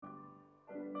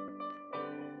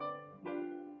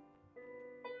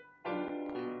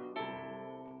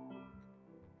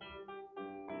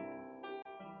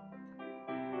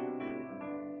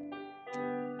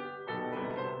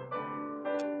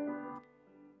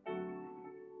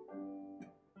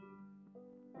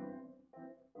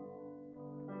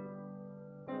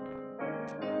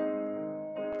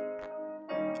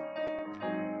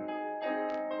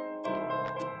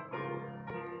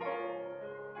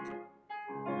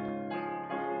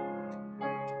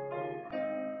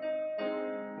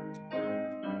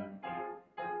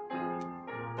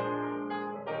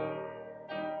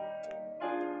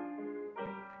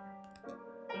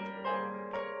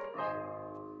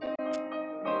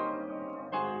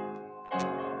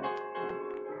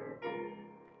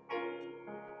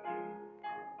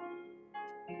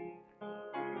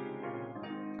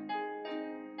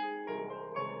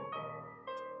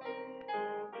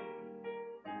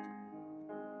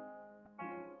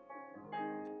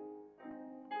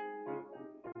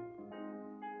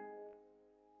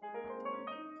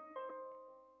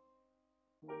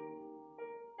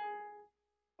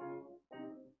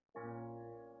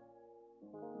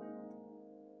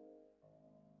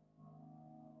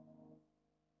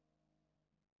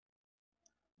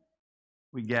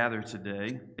We gather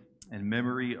today in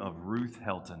memory of Ruth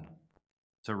Helton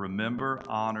to remember,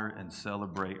 honor, and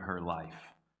celebrate her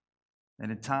life.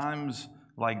 And in times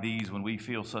like these, when we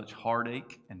feel such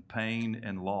heartache and pain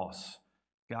and loss,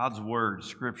 God's Word,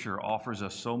 Scripture, offers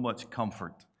us so much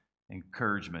comfort,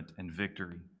 encouragement, and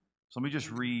victory. So let me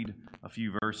just read a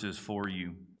few verses for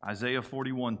you. Isaiah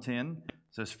 41:10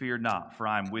 says, "Fear not, for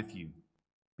I am with you.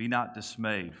 Be not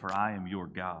dismayed, for I am your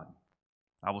God.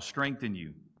 I will strengthen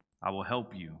you. I will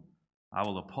help you. I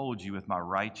will uphold you with my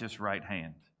righteous right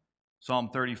hand." Psalm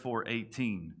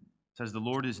 34:18 says, "The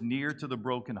Lord is near to the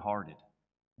brokenhearted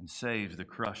and saves the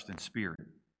crushed in spirit."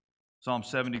 Psalm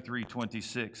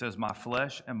 73:26 says, "My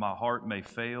flesh and my heart may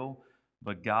fail,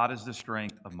 but God is the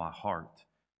strength of my heart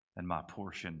and my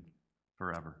portion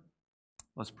forever."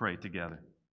 Let's pray together.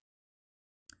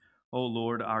 Oh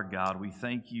Lord, our God, we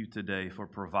thank you today for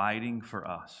providing for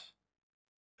us,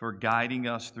 for guiding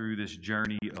us through this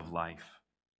journey of life.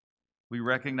 We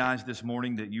recognize this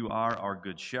morning that you are our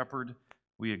good shepherd.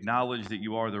 We acknowledge that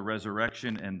you are the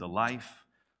resurrection and the life.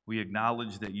 We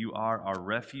acknowledge that you are our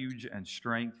refuge and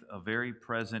strength, a very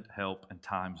present help in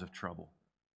times of trouble.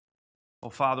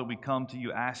 Oh Father, we come to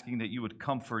you asking that you would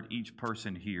comfort each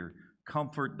person here.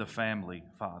 Comfort the family,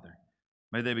 Father.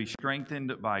 May they be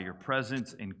strengthened by your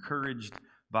presence, encouraged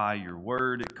by your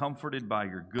word, comforted by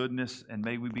your goodness, and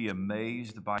may we be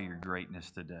amazed by your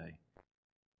greatness today.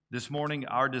 This morning,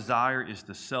 our desire is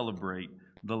to celebrate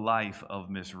the life of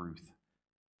Miss Ruth,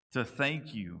 to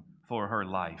thank you for her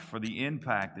life, for the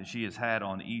impact that she has had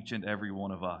on each and every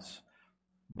one of us.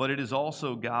 But it is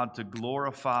also, God, to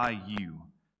glorify you,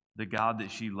 the God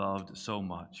that she loved so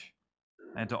much,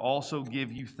 and to also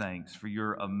give you thanks for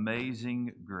your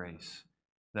amazing grace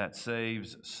that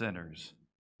saves sinners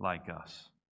like us.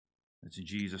 It's in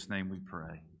Jesus' name we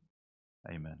pray.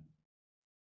 Amen.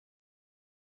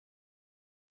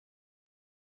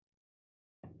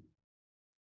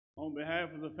 On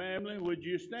behalf of the family, would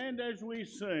you stand as we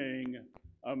sing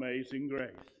Amazing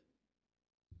Grace?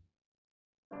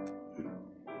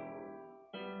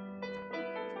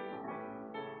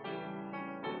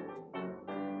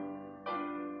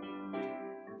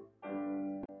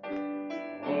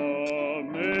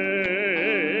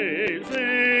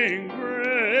 Amazing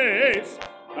grace,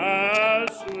 how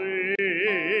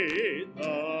sweet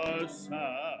the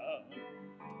sound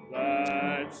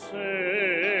that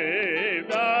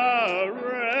saved a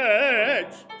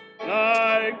wretch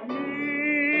like me.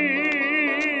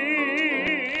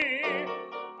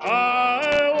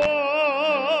 I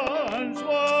once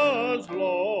was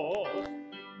lost,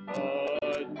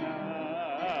 but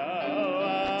now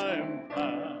I'm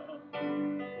found.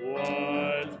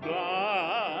 Was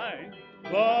blind,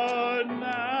 but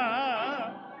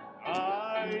now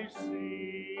I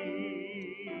see.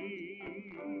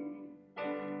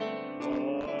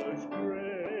 Was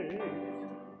grace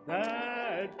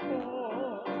that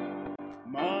caused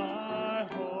my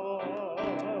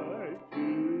heart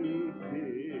to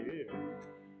fear,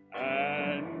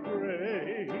 and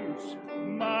grace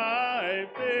my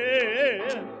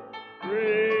fears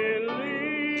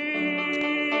relief.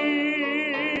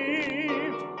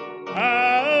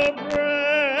 How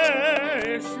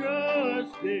precious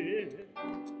is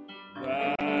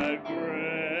that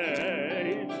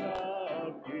grace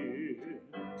appeared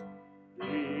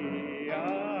the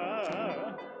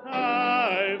hour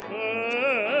I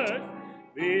first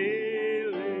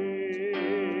believed.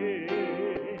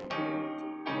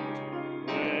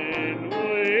 When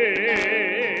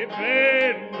we've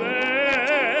been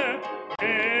there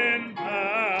in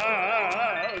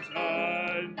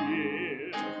 1,000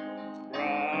 years,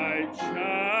 bright shining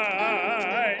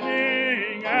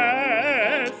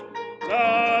as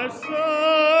the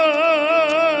sun,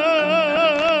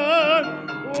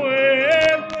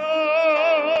 with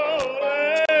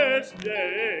glorious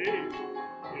days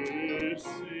to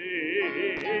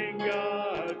sing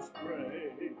God's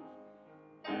praise.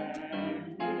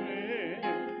 And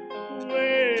when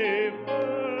we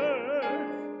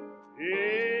first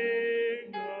begun.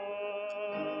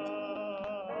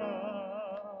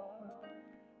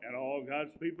 And all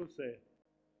God's people said,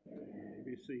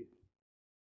 be seated.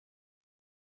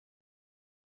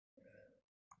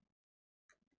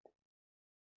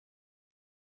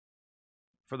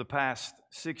 For the past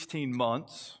 16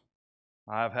 months,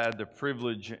 I've had the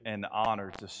privilege and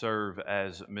honor to serve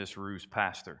as Miss Ruth's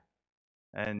pastor.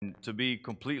 And to be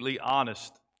completely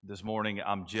honest, this morning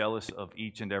I'm jealous of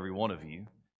each and every one of you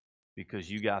because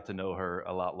you got to know her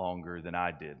a lot longer than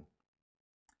I did.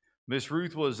 Miss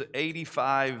Ruth was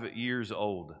 85 years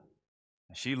old.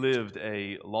 She lived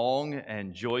a long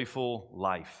and joyful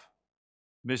life.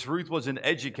 Miss Ruth was an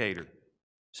educator.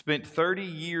 spent 30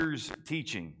 years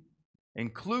teaching,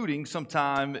 including some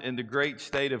time in the great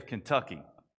state of Kentucky,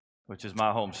 which is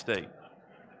my home state.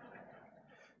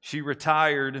 She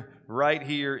retired right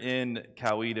here in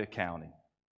Coweta County.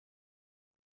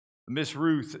 Miss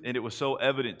Ruth, and it was so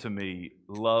evident to me,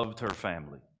 loved her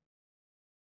family.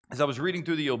 As I was reading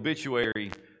through the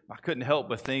obituary, I couldn't help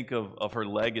but think of her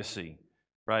legacy,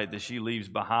 right, that she leaves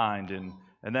behind,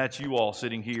 and that's you all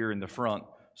sitting here in the front,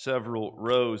 several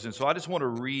rows. And so I just want to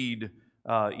read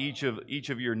each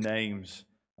of your names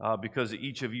because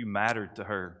each of you mattered to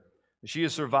her. She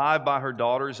is survived by her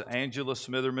daughters, Angela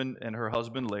Smitherman and her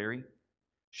husband, Larry,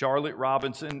 Charlotte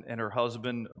Robinson and her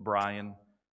husband, Brian,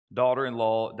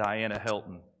 daughter-in-law, Diana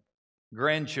Helton,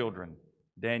 grandchildren,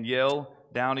 Danielle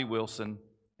Downey Wilson,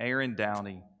 Aaron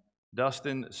Downey,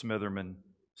 Dustin Smitherman,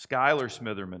 Skylar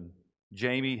Smitherman,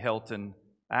 Jamie Helton,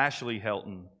 Ashley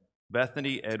Helton,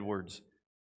 Bethany Edwards,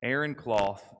 Aaron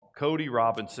Cloth, Cody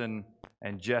Robinson,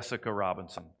 and Jessica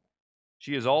Robinson.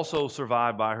 She is also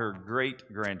survived by her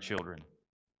great-grandchildren,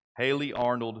 Haley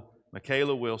Arnold,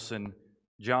 Michaela Wilson,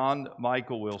 John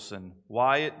Michael Wilson,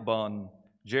 Wyatt Bunn,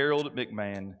 Gerald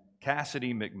McMahon,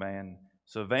 Cassidy McMahon,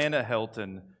 Savannah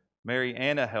Helton, Mary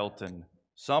Anna Helton,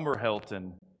 Summer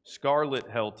Helton, Scarlett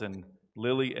Helton,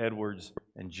 Lily Edwards,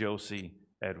 and Josie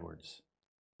Edwards.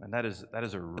 And that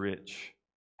is a rich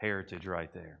heritage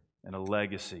right there and a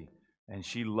legacy. And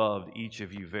she loved each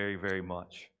of you very, very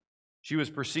much. She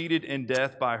was preceded in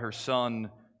death by her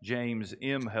son, James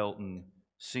M. Helton,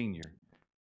 Sr.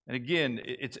 And again,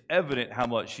 it's evident how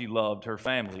much she loved her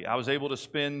family. I was able to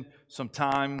spend some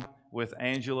time with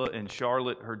Angela and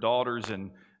Charlotte, her daughters, and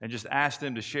just ask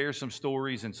them to share some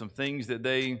stories and some things that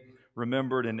they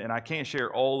remembered. And I can't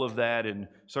share all of that. And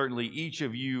certainly each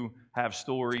of you have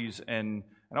stories. And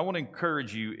I want to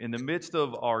encourage you, in the midst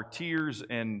of our tears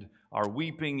and our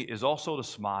weeping, is also to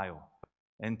smile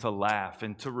and to laugh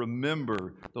and to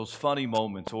remember those funny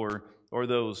moments or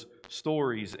those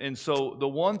stories. And so the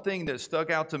one thing that stuck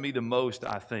out to me the most,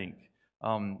 I think,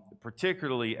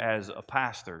 particularly as a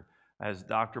pastor, as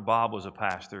Dr. Bob was a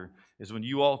pastor, is when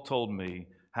you all told me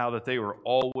how that they were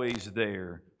always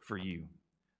there for you.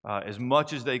 As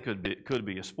much as they could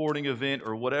be, a sporting event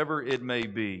or whatever it may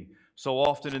be. So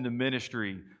often in the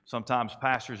ministry, sometimes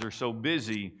pastors are so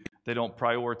busy, they don't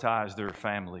prioritize their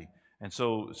family. And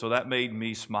so that made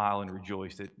me smile and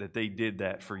rejoice that they did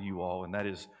that for you all, and that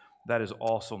is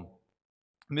awesome.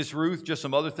 Miss Ruth, just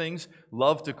some other things,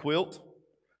 loved to quilt,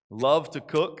 loved to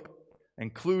cook,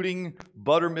 including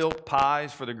buttermilk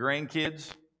pies for the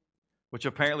grandkids, which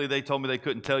apparently they told me they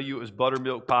couldn't tell you it was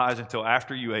buttermilk pies until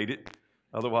after you ate it.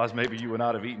 Otherwise, maybe you would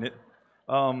not have eaten it.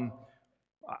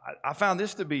 I found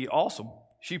this to be awesome.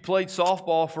 She played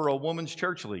softball for a women's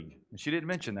church league, and she didn't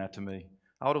mention that to me.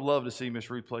 I would have loved to see Miss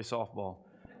Ruth play softball.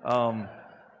 That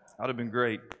would have been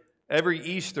great. Every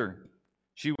Easter,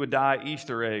 she would dye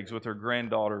Easter eggs with her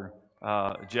granddaughter,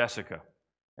 Jessica.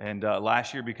 And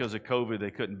last year, because of COVID,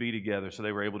 they couldn't be together, so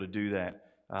they were able to do that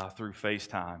through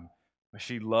FaceTime. But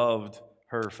she loved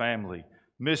her family.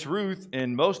 Miss Ruth,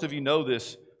 and most of you know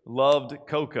this, loved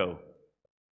Coco.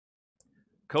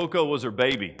 Coco was her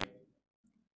baby.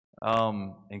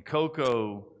 And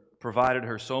Coco provided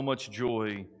her so much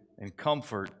joy and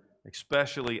comfort,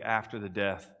 especially after the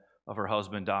death of her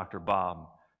husband, Dr. Bob.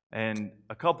 And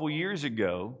a couple years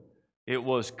ago, it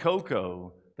was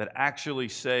Coco that actually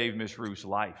saved Miss Ruth's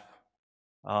life.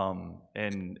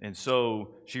 And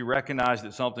so she recognized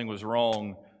that something was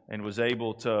wrong and was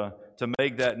able to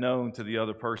make that known to the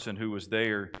other person who was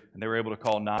there, and they were able to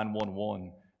call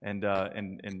 911,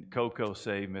 and Coco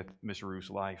saved Miss Ruth's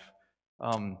life.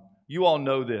 You all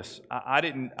know this. I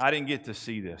didn't get to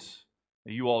see this.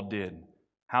 You all did.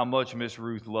 How much Miss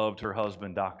Ruth loved her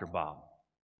husband, Dr. Bob.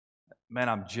 Man,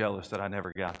 I'm jealous that I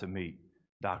never got to meet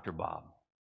Dr. Bob.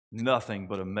 Nothing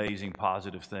but amazing,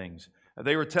 positive things.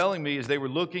 They were telling me as they were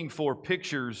looking for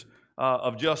pictures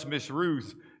of just Miss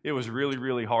Ruth, it was really,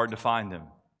 really hard to find them.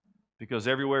 Because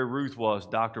everywhere Ruth was,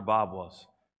 Dr. Bob was,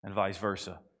 and vice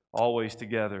versa. Always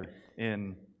together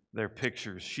in their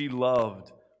pictures. She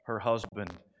loved her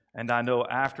husband. And I know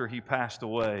after he passed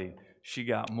away, she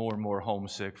got more and more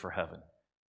homesick for heaven.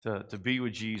 To be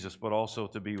with Jesus, but also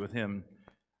to be with him.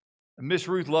 Miss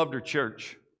Ruth loved her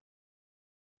church.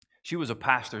 She was a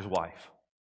pastor's wife.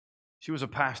 She was a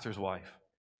pastor's wife.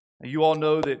 And you all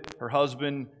know that her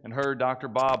husband and her, Dr.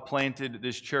 Bob, planted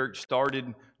this church,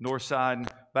 started Northside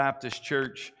Baptist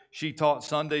Church. She taught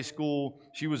Sunday school.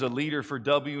 She was a leader for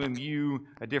WMU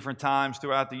at different times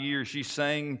throughout the year. She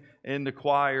sang in the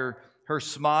choir. Her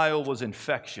smile was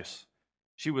infectious.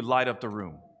 She would light up the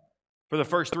room. For the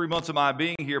first 3 months of my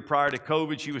being here prior to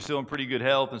COVID, she was still in pretty good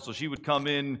health, and so she would come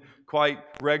in quite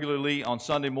regularly on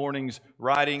Sunday mornings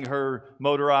riding her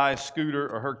motorized scooter,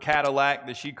 or her Cadillac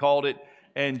that she called it,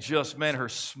 and just, man, her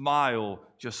smile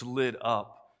just lit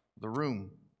up the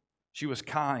room. She was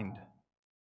kind.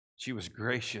 She was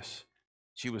gracious.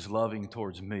 She was loving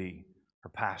towards me, her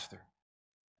pastor.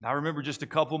 And I remember just a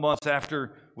couple months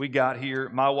after we got here,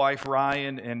 my wife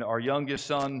Ryan and our youngest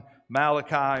son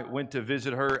Malachi went to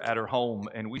visit her at her home,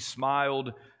 and we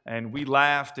smiled and we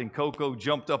laughed, and Coco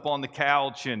jumped up on the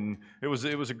couch, and it was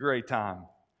a great time.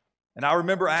 And I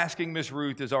remember asking Miss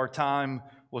Ruth as our time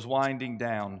was winding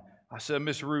down, I said,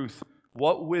 Miss Ruth,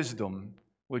 what wisdom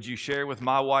would you share with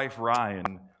my wife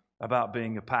Ryan about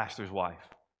being a pastor's wife?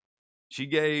 She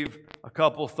gave a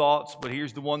couple thoughts, but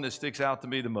here's the one that sticks out to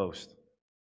me the most.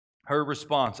 Her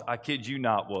response, I kid you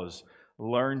not, was,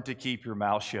 learn to keep your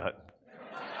mouth shut.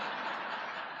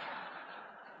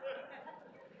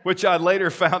 Which I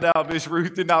later found out Miss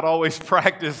Ruth did not always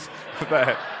practice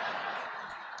that.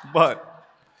 But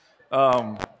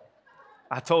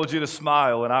I told you to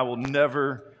smile, and I will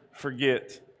never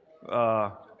forget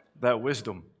that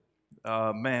wisdom.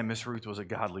 Man, Miss Ruth was a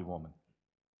godly woman.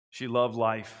 She loved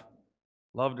life,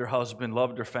 loved her husband,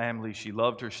 loved her family. She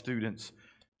loved her students.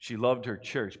 She loved her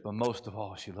church, but most of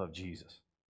all, she loved Jesus.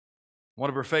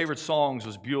 One of her favorite songs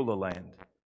was Beulah Land.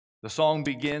 The song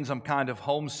begins, I'm kind of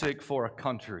homesick for a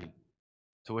country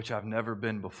to which I've never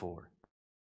been before.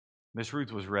 Miss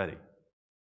Ruth was ready.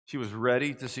 She was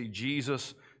ready to see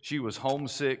Jesus. She was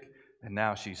homesick, and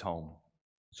now she's home.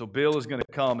 So Bill is going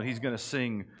to come, and he's going to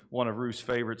sing one of Ruth's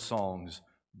favorite songs,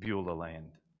 Beulah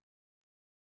Land.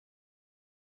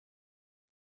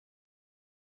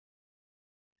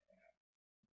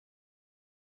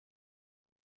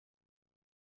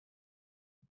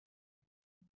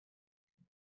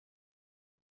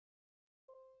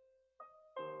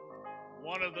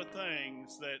 One of the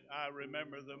things that I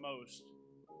remember the most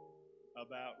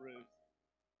about Ruth,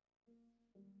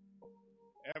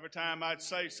 every time I'd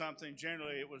say something,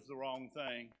 generally it was the wrong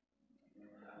thing.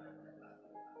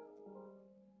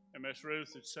 And Miss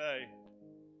Ruth would say,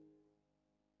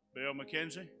 Bill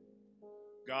McKenzie,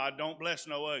 God don't bless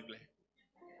no ugly.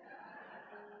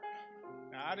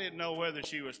 Now, I didn't know whether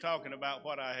she was talking about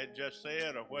what I had just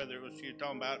said or whether it was she was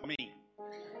talking about me.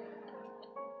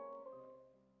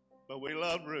 But we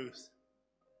love Ruth.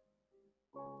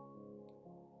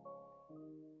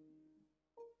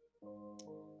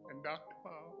 And Dr.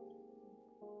 Paul.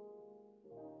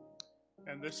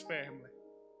 And this family.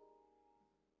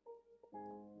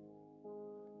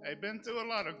 They've been through a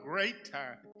lot of great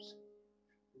times,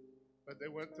 but they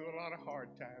went through a lot of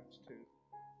hard times too.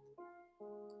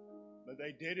 But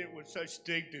they did it with such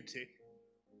dignity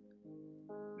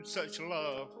and such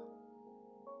love.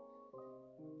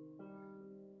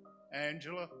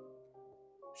 Angela,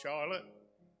 Charlotte,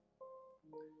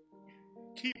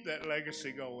 keep that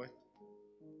legacy going.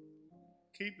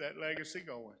 Keep that legacy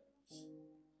going.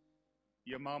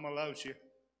 Your mama loves you.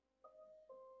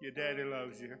 Your daddy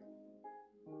loves you.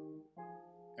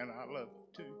 And I love you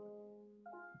too.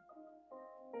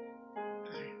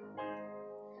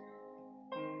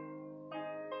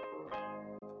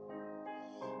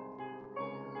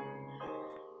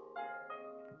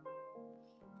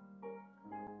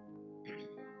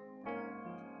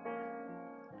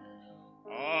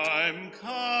 I'm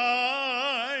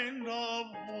kind of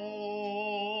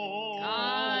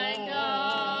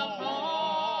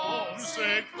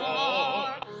homesick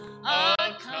for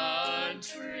a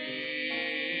country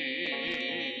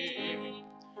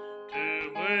to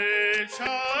which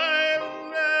I've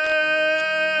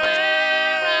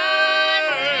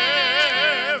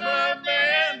never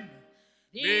been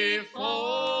before.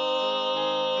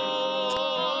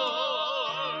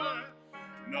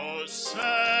 No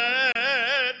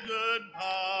sad goodbyes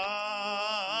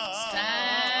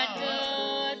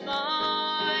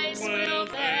will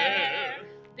there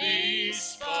be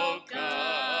spoken.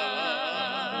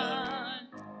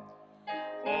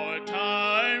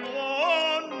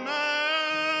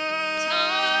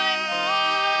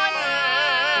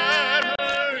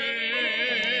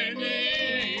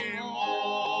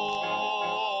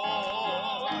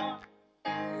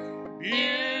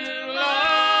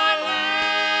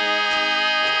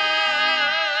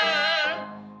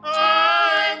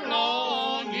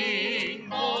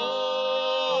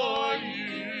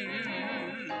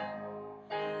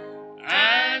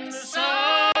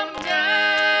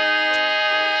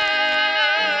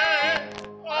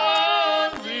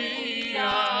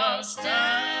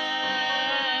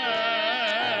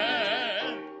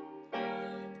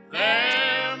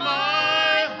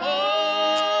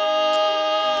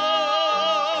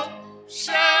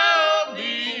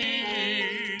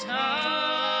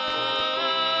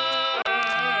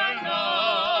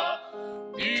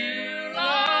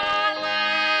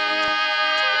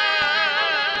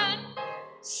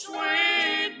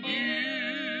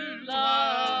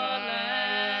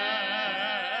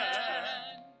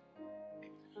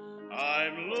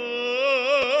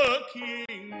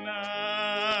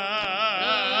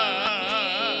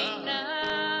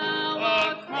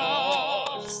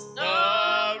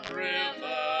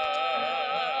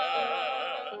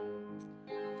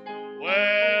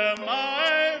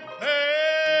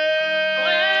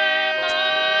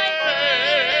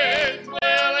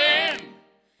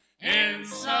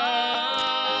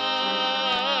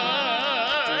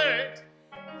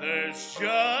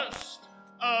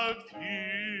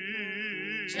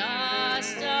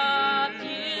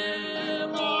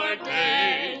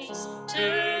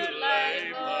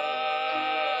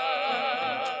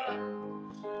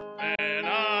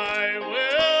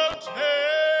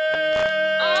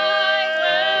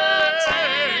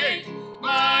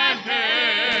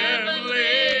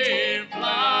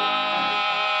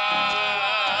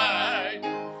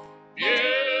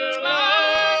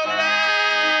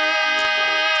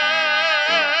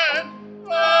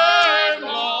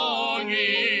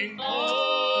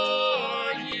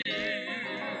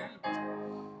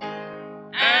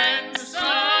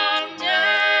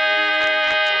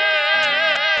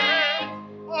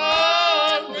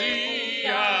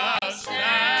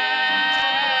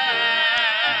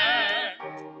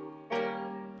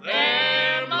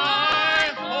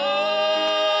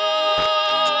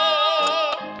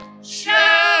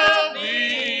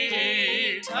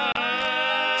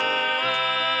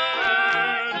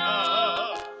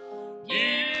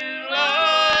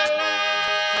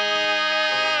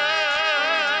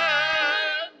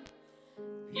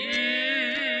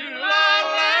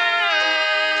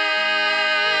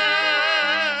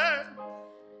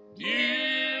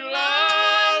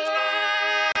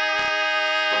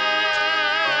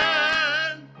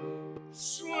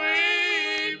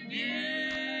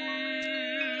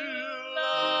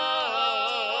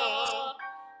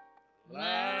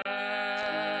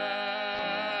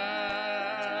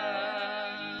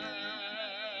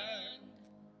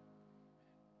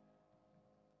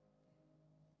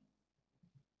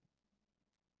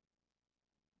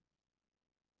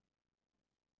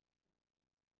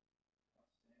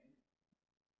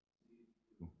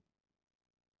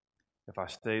 if I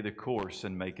stay the course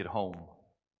and make it home.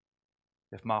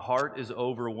 If my heart is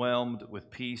overwhelmed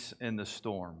with peace in the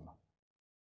storm,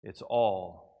 it's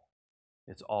all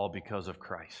because of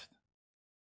Christ.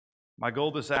 My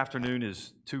goal this afternoon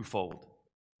is twofold.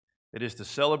 It is to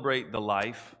celebrate the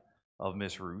life of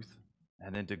Miss Ruth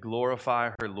and then to glorify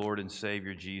her Lord and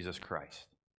Savior, Jesus Christ.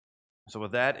 So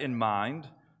with that in mind,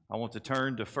 I want to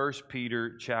turn to 1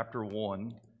 Peter chapter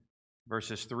 1,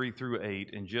 verses 3 through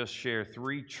 8, and just share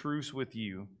 3 truths with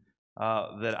you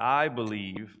that I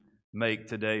believe make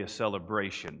today a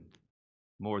celebration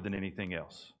more than anything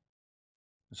else.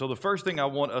 So the first thing I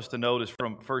want us to notice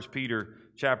from 1 Peter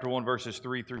chapter 1, verses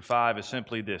 3 through 5 is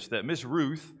simply this, that Miss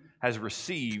Ruth has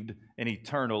received an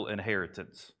eternal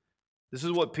inheritance. This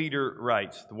is what Peter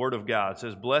writes, the Word of God. It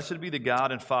says, "Blessed be the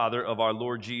God and Father of our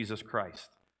Lord Jesus Christ.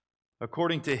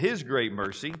 According to His great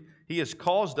mercy, He has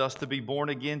caused us to be born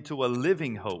again to a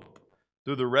living hope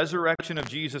through the resurrection of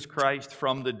Jesus Christ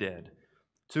from the dead,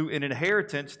 to an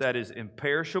inheritance that is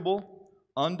imperishable,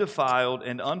 undefiled,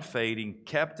 and unfading,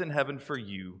 kept in heaven for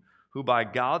you, who by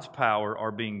God's power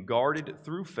are being guarded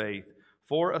through faith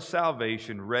for a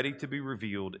salvation ready to be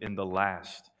revealed in the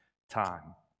last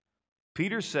time."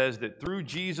 Peter says that through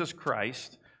Jesus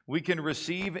Christ, we can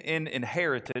receive an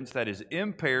inheritance that is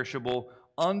imperishable,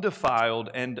 undefiled,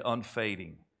 and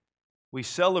unfading. We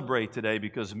celebrate today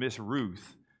because Miss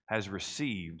Ruth has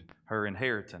received her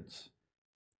inheritance.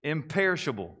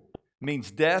 Imperishable means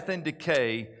death and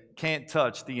decay can't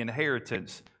touch the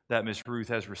inheritance that Miss Ruth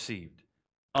has received.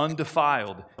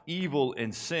 Undefiled, evil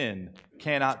and sin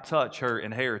cannot touch her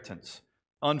inheritance.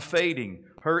 Unfading,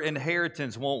 her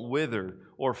inheritance won't wither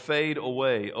or fade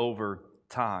away over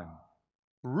time.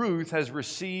 Ruth has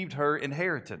received her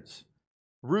inheritance.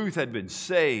 Ruth had been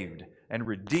saved and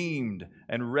redeemed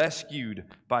and rescued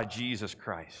by Jesus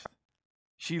Christ.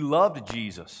 She loved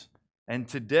Jesus and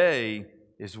today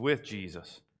is with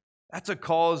Jesus. That's a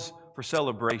cause for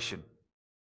celebration.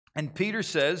 And Peter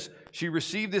says she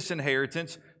received this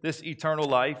inheritance, this eternal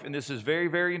life, and this is very,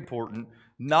 very important,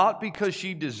 not because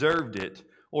she deserved it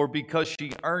or because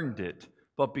she earned it,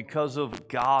 but because of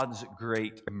God's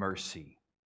great mercy.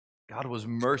 God was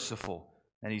merciful,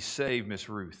 and He saved Miss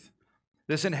Ruth.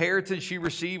 This inheritance she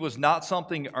received was not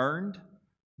something earned,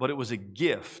 but it was a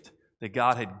gift that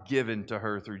God had given to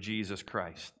her through Jesus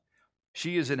Christ.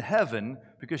 She is in heaven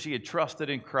because she had trusted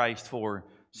in Christ for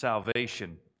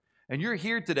salvation. And you're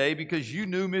here today because you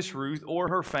knew Miss Ruth or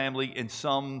her family in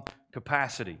some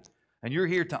capacity. And you're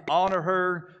here to honor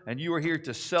her, and you are here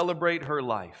to celebrate her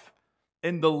life.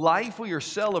 And the life we are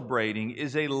celebrating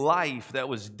is a life that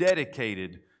was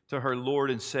dedicated to her Lord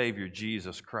and Savior,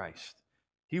 Jesus Christ.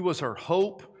 He was her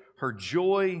hope, her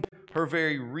joy, her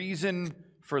very reason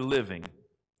for living.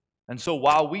 And so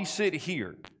while we sit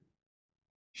here,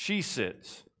 she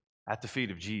sits at the feet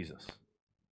of Jesus.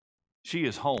 She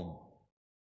is home.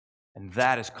 And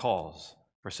that is cause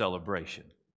for celebration.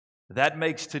 That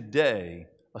makes today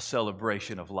a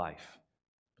celebration of life.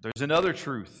 There's another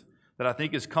truth that I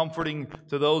think is comforting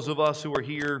to those of us who are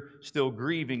here still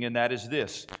grieving, and that is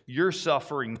this: your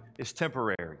suffering is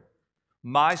temporary.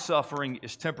 My suffering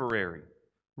is temporary.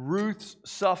 Ruth's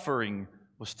suffering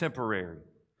was temporary.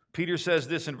 Peter says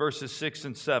this in verses 6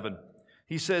 and 7.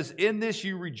 He says, "In this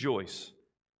you rejoice,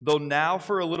 though now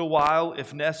for a little while,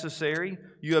 if necessary,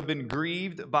 you have been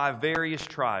grieved by various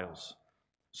trials,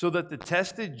 so that the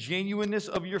tested genuineness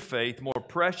of your faith, more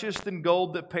precious than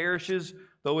gold that perishes,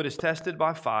 though it is tested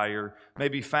by fire, may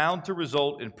be found to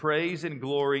result in praise and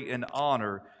glory and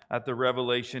honor at the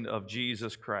revelation of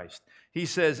Jesus Christ." He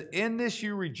says, "In this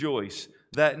you rejoice,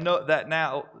 that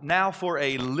now for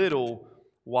a little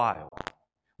while."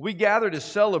 We gather to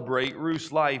celebrate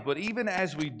Ruth's life, but even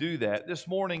as we do that, this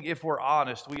morning, if we're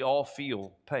honest, we all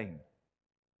feel pain.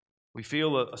 We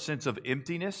feel a sense of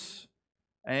emptiness,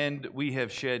 and we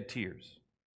have shed tears.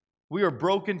 We are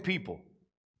broken people,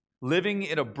 living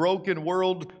in a broken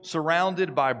world,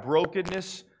 surrounded by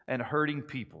brokenness and hurting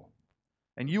people.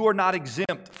 And you are not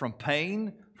exempt from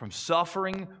pain, from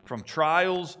suffering, from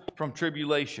trials, from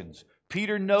tribulations.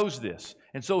 Peter knows this,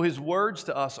 and so his words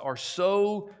to us are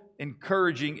so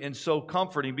encouraging and so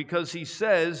comforting because he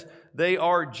says they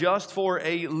are just for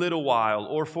a little while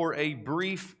or for a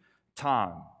brief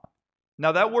time.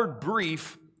 Now that word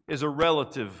brief is a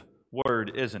relative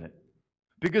word, isn't it?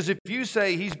 Because if you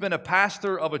say he's been a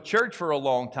pastor of a church for a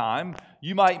long time,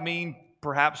 you might mean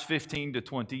perhaps 15 to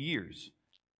 20 years.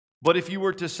 But if you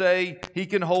were to say he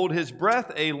can hold his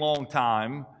breath a long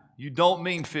time, you don't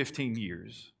mean 15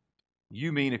 years.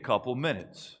 You mean a couple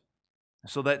minutes.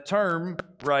 So that term,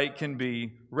 right, can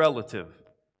be relative.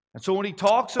 And so when he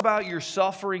talks about your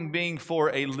suffering being for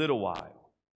a little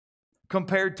while,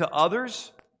 Compared to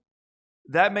others,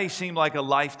 that may seem like a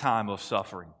lifetime of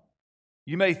suffering.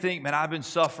 You may think, man, I've been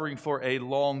suffering for a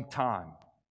long time.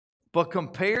 But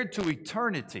compared to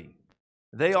eternity,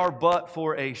 they are but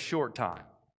for a short time.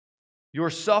 Your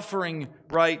suffering,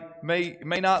 right, may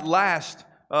not last,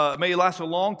 may last a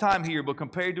long time here, but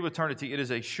compared to eternity, it is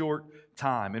a short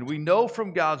time. And we know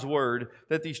from God's word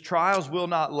that these trials will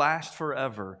not last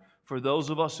forever for those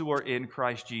of us who are in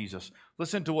Christ Jesus.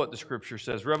 Listen to what the scripture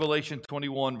says. Revelation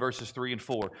 21, verses 3 and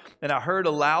 4. And I heard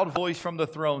a loud voice from the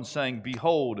throne saying,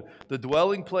 Behold, the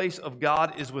dwelling place of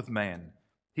God is with man.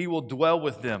 He will dwell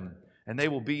with them, and they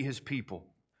will be his people.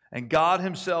 And God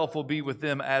himself will be with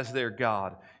them as their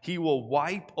God. He will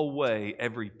wipe away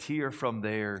every tear from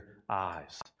their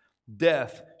eyes.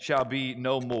 Death shall be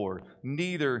no more,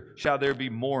 neither shall there be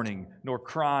mourning, nor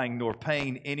crying, nor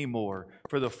pain anymore,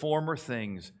 for the former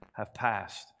things have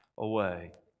passed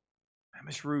away. And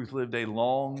Miss Ruth lived a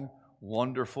long,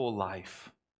 wonderful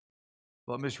life.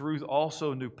 But Miss Ruth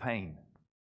also knew pain.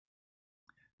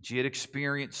 She had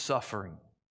experienced suffering,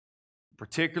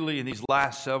 particularly in these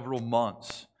last several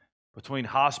months between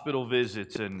hospital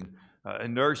visits and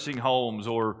nursing homes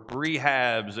or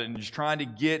rehabs and just trying to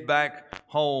get back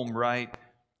home, right?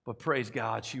 But praise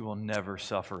God, she will never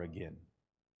suffer again.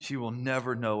 She will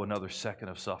never know another second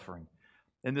of suffering.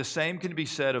 And the same can be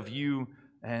said of you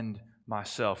and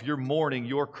myself. Your mourning,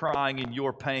 your crying, and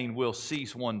your pain will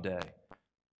cease one day.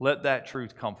 Let that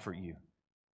truth comfort you.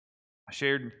 I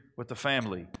shared with the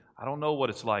family, I don't know what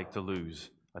it's like to lose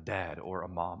a dad or a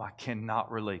mom. I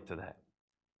cannot relate to that.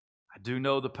 I do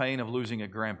know the pain of losing a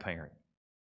grandparent.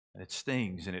 And it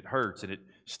stings and it hurts and it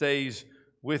stays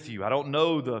with you. I don't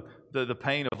know the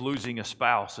pain of losing a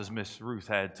spouse as Miss Ruth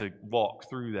had to walk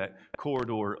through that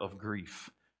corridor of grief.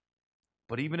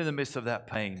 But even in the midst of that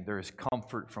pain, there is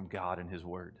comfort from God and His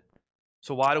Word.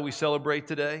 So why do we celebrate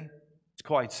today? It's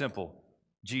quite simple.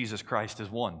 Jesus Christ is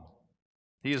won.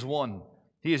 He is won.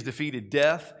 He has defeated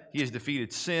death. He has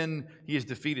defeated sin. He has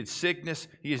defeated sickness.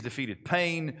 He has defeated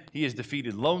pain. He has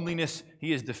defeated loneliness.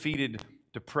 He has defeated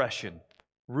depression.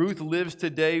 Ruth lives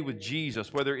today with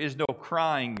Jesus, where there is no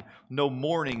crying, no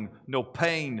mourning, no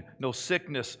pain, no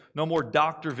sickness, no more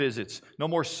doctor visits, no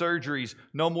more surgeries,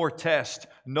 no more tests,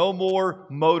 no more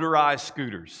motorized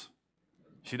scooters.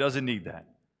 She doesn't need that.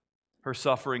 Her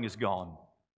suffering is gone,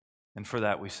 and for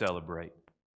that we celebrate.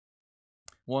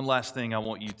 One last thing I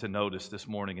want you to notice this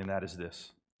morning, and that is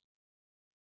this.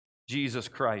 Jesus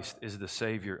Christ is the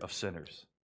Savior of sinners.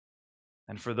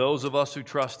 And for those of us who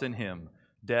trust in Him,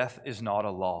 death is not a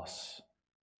loss,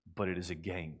 but it is a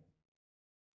gain.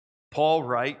 Paul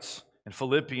writes in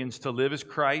Philippians, to live is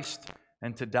Christ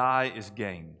and to die is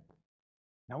gain.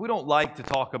 Now, we don't like to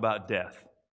talk about death.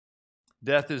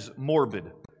 Death is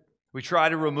morbid. We try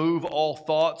to remove all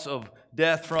thoughts of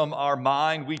death from our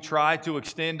mind. We try to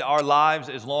extend our lives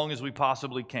as long as we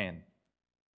possibly can.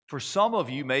 For some of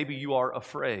you, maybe you are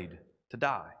afraid to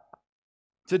die.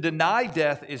 To deny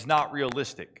death is not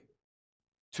realistic.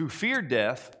 To fear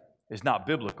death is not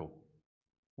biblical.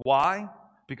 Why?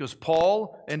 Because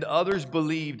Paul and others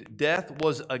believed death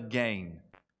was a gain.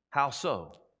 How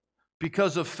so?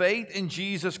 Because of faith in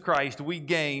Jesus Christ, we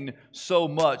gain so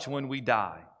much when we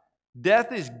die.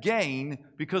 Death is gain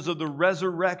because of the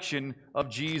resurrection of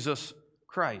Jesus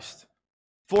Christ.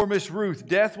 For Miss Ruth,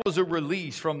 death was a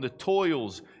release from the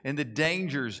toils and the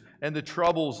dangers and the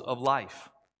troubles of life.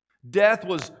 Death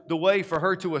was the way for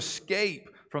her to escape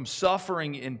from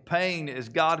suffering and pain as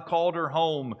God called her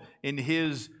home in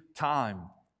His time.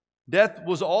 Death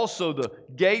was also the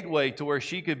gateway to where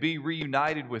she could be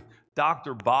reunited with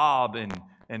Dr. Bob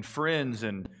and friends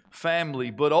and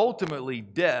family. But ultimately,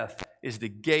 death is the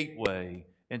gateway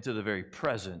into the very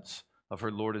presence of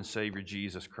her Lord and Savior,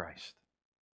 Jesus Christ.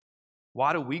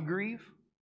 Why do we grieve?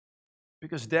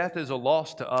 Because death is a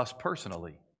loss to us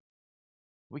personally.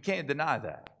 We can't deny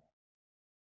that.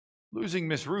 Losing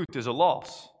Miss Ruth is a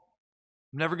loss.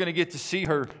 I'm never going to get to see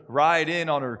her ride in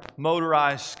on her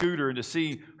motorized scooter and to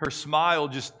see her smile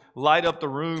just light up the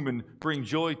room and bring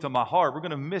joy to my heart. We're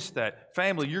going to miss that.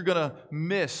 Family, you're going to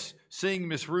miss seeing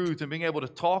Miss Ruth and being able to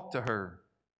talk to her.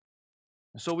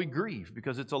 And so we grieve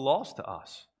because it's a loss to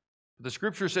us. The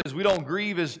Scripture says we don't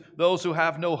grieve as those who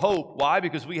have no hope. Why?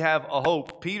 Because we have a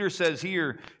hope. Peter says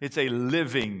here it's a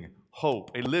living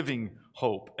hope, a living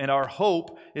hope. And our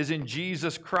hope is in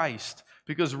Jesus Christ,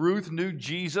 because Ruth knew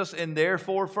Jesus, and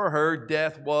therefore for her,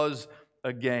 death was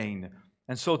a gain.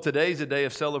 And so today's a day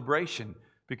of celebration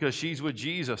because she's with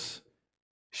Jesus.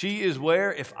 She is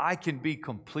where, if I can be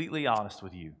completely honest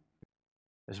with you,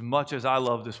 as much as I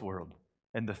love this world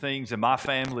and the things in my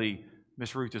family,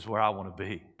 Miss Ruth is where I want to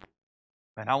be.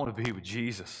 And I want to be with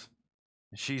Jesus.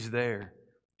 She's there.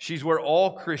 She's where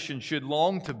all Christians should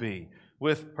long to be,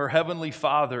 with her Heavenly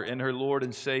Father and her Lord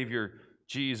and Savior,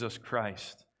 Jesus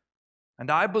Christ. And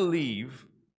I believe,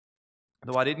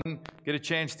 though I didn't get a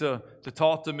chance to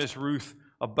talk to Miss Ruth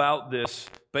about this,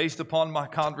 based upon my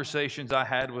conversations I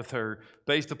had with her,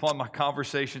 based upon my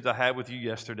conversations I had with you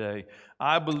yesterday,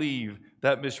 I believe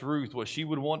that Miss Ruth, what she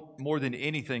would want more than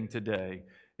anything today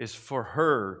is for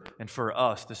her and for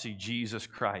us to see Jesus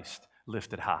Christ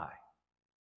lifted high.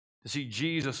 To see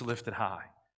Jesus lifted high.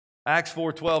 Acts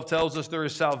 4:12 tells us there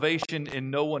is salvation in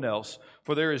no one else,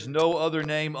 for there is no other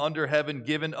name under heaven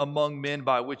given among men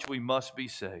by which we must be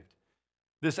saved.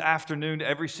 This afternoon,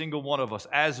 every single one of us,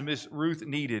 as Miss Ruth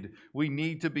needed, we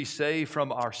need to be saved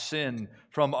from our sin,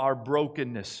 from our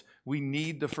brokenness. We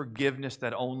need the forgiveness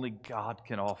that only God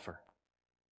can offer.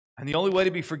 And the only way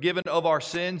to be forgiven of our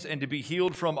sins and to be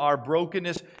healed from our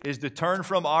brokenness is to turn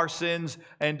from our sins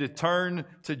and to turn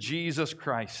to Jesus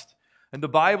Christ. And the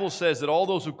Bible says that all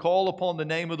those who call upon the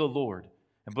name of the Lord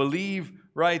and believe,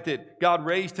 right, that God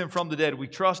raised him from the dead, we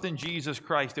trust in Jesus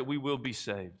Christ that we will be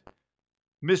saved.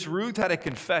 Miss Ruth had a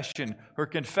confession. Her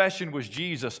confession was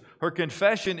Jesus. Her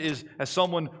confession is, as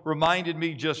someone reminded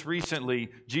me just recently,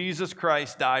 Jesus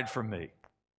Christ died for me.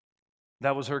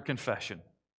 That was her confession.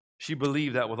 She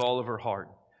believed that with all of her heart.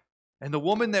 And the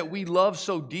woman that we love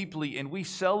so deeply and we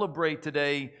celebrate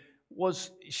today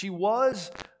was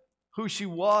who she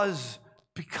was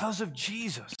because of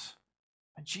Jesus.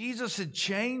 And Jesus had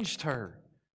changed her.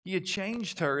 He had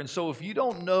changed her. And so if you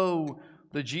don't know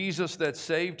the Jesus that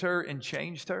saved her and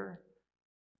changed her,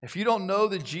 if you don't know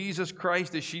the Jesus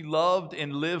Christ that she loved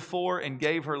and lived for and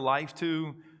gave her life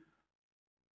to,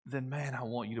 then man, I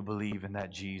want you to believe in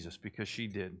that Jesus because she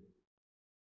did.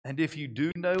 And if you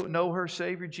do know her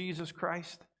Savior, Jesus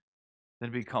Christ,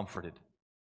 then be comforted.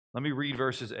 Let me read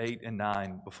verses 8 and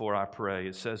 9 before I pray.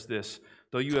 It says this,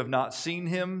 though you have not seen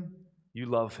him, you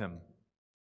love him.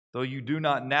 Though you do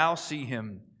not now see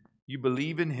him, you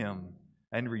believe in him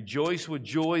and rejoice with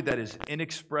joy that is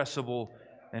inexpressible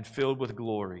and filled with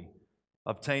glory,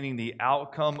 obtaining the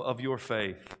outcome of your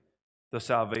faith, the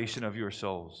salvation of your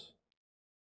souls.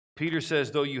 Peter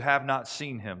says, though you have not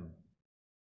seen him,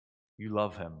 you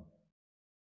love him.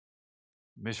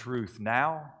 Miss Ruth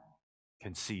now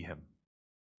can see him,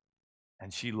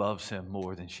 and she loves him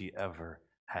more than she ever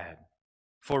had.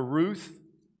 For Ruth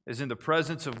is in the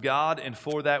presence of God, and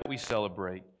for that we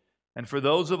celebrate. And for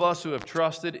those of us who have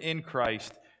trusted in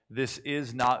Christ, this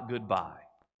is not goodbye.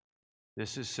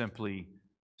 This is simply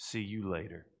see you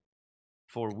later.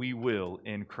 For we will,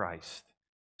 in Christ,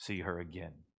 see her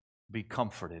again. Be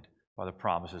comforted by the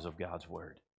promises of God's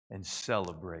word and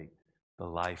celebrate the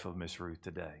life of Miss Ruth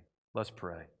today. Let's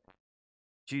pray.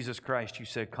 Jesus Christ, you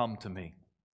said, come to me,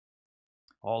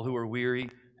 all who are weary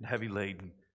and heavy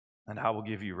laden, and I will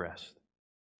give you rest.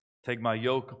 Take my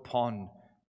yoke upon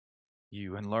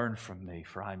you and learn from me,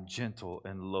 for I am gentle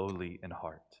and lowly in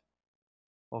heart.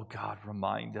 Oh God,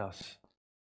 remind us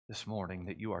this morning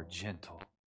that you are gentle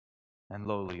and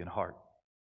lowly in heart,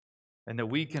 and that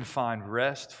we can find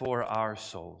rest for our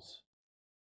souls.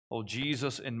 Oh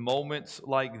Jesus, in moments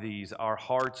like these, our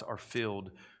hearts are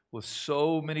filled with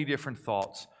so many different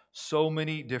thoughts, so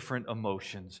many different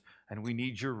emotions, and we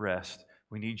need your rest,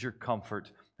 we need your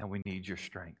comfort, and we need your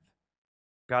strength.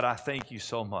 God, I thank you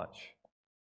so much.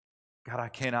 God, I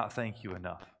cannot thank you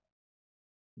enough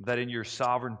that in your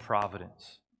sovereign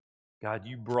providence, God,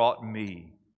 you brought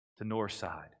me to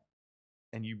Northside,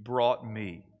 and you brought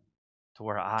me to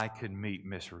where I could meet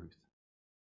Miss Ruth.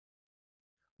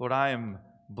 Lord, I am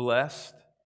blessed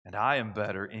and I am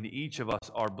better, and each of us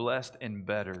are blessed and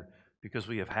better because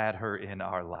we have had her in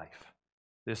our life.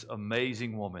 This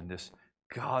amazing woman, this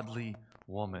godly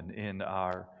woman in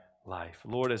our life.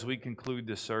 Lord, as we conclude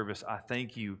this service, I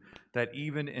thank you that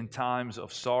even in times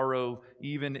of sorrow,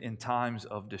 even in times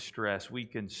of distress, we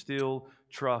can still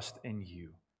trust in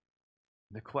you.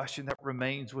 The question that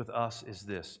remains with us is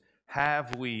this: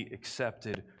 have we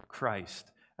accepted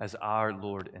Christ as our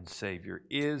Lord and Savior?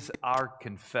 Is our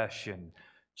confession,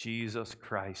 Jesus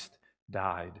Christ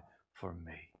died for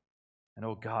me? And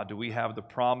oh God, do we have the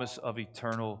promise of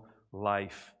eternal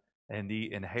life and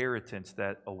the inheritance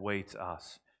that awaits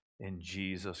us in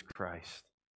Jesus Christ?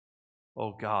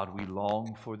 Oh God, we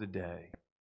long for the day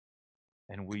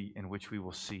in which we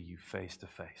will see you face to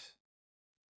face.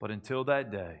 But until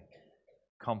that day,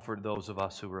 comfort those of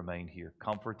us who remain here.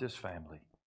 Comfort this family.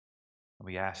 And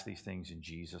we ask these things in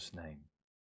Jesus' name.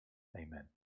 Amen.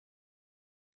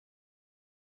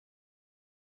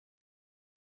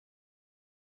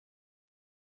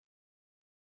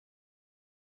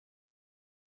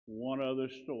 One other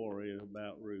story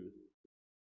about Ruth.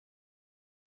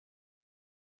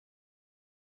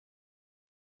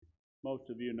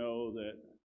 Most of you know that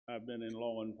I've been in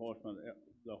law enforcement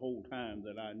the whole time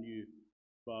that I knew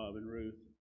Bob and Ruth.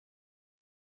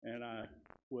 And I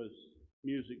was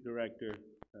music director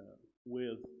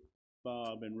with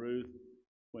Bob and Ruth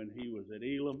when he was at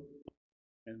Elam,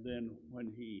 and then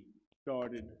when he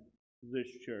started this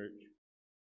church,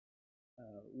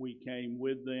 we came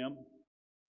with them.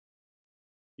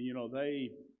 You know,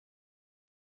 they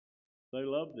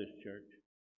love this church.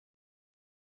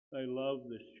 They love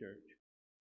this church.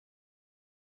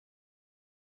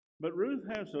 But Ruth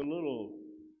has a little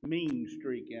mean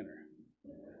streak in her.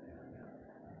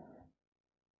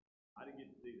 I didn't get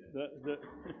to see that.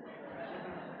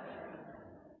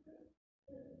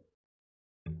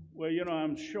 Well, you know,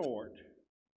 I'm short.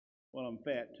 Well, I'm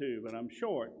fat too, but I'm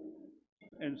short.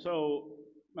 And so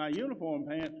my uniform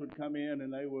pants would come in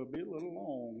and they would be a little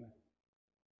long.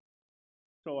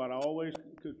 So I'd always,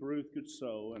 because Ruth could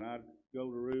sew, and I'd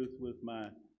go to Ruth with my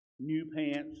new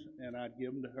pants and I'd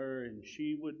give them to her and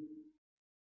she would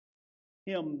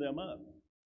hem them up.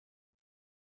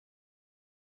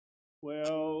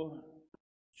 Well,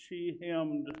 she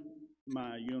hemmed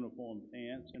my uniform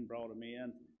pants and brought them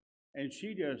in, and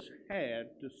she just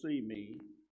had to see me,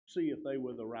 see if they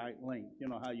were the right length. You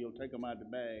know how you'll take them out of the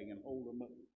bag and hold them up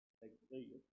and take a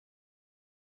feel.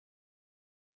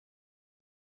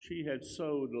 She had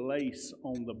sewed lace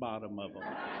on the bottom of them.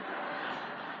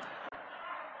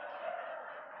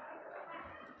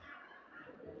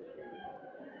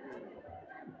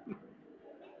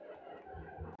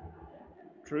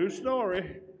 True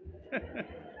story.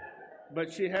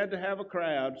 But she had to have a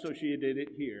crowd, so she did it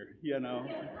here, you know.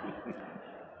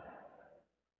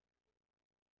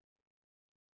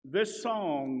 This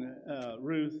song,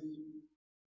 Ruth,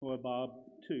 or Bob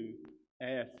too,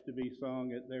 asked to be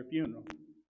sung at their funeral.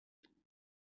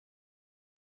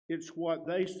 It's what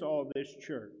they saw this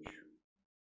church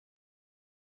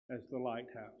as, the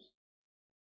lighthouse.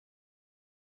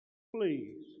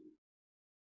 Please,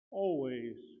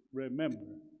 always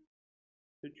remember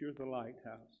that you're the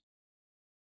lighthouse.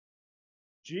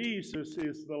 Jesus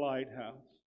is the lighthouse,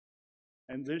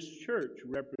 and this church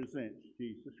represents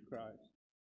Jesus Christ,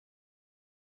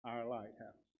 our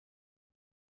lighthouse.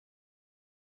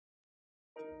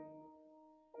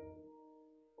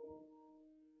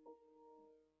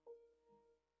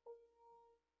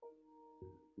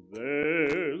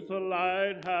 There's a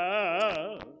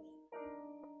lighthouse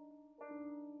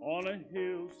on a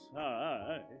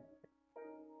hillside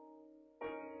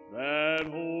that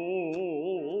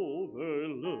overlooks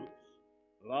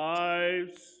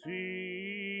life's sea.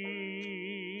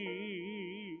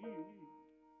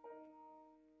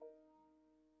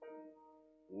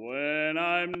 When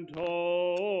I'm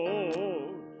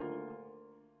told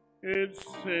it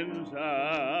sends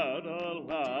out a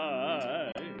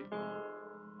light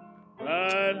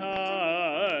that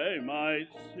I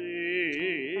might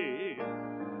see,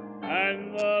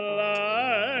 and the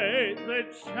light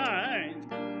that shines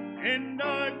in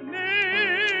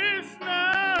darkness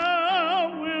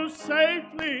now will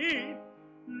safely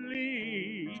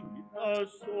lead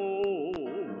us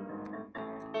home.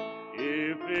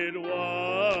 If it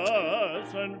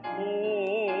wasn't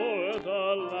for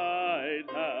the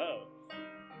lighthouse,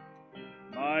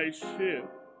 my ship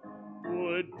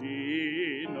would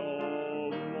be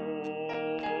no more.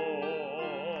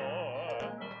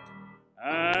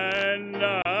 And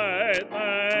I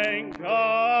thank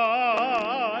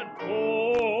God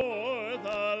for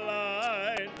the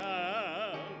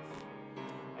lighthouse.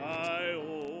 I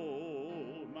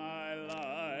owe my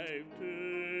life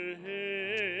to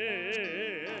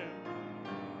Him.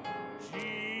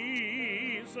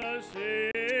 Jesus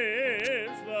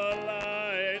is the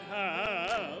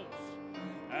lighthouse,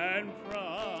 and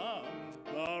from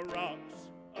the rocks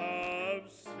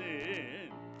of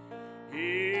sin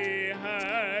He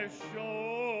has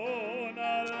shone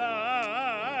a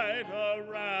light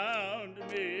around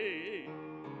me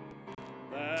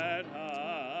that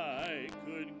I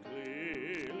could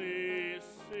clearly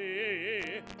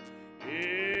see.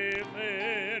 If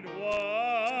it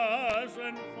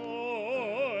wasn't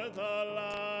for the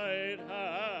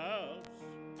lighthouse,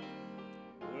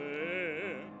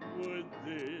 where would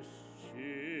this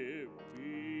ship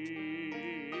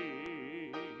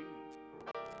be?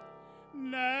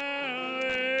 Now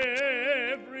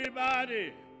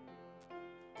everybody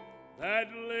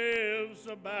that lives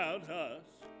about us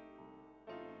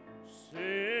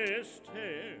says,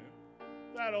 tear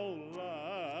that old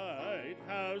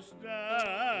lighthouse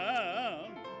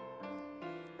down.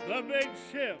 The big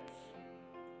ships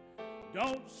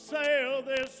don't sail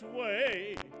this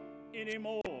way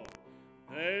anymore.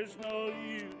 There's no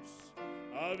use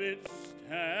of it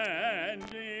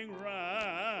standing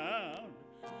round.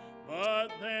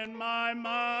 But then my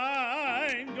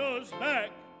mind goes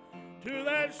back to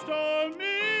that stormy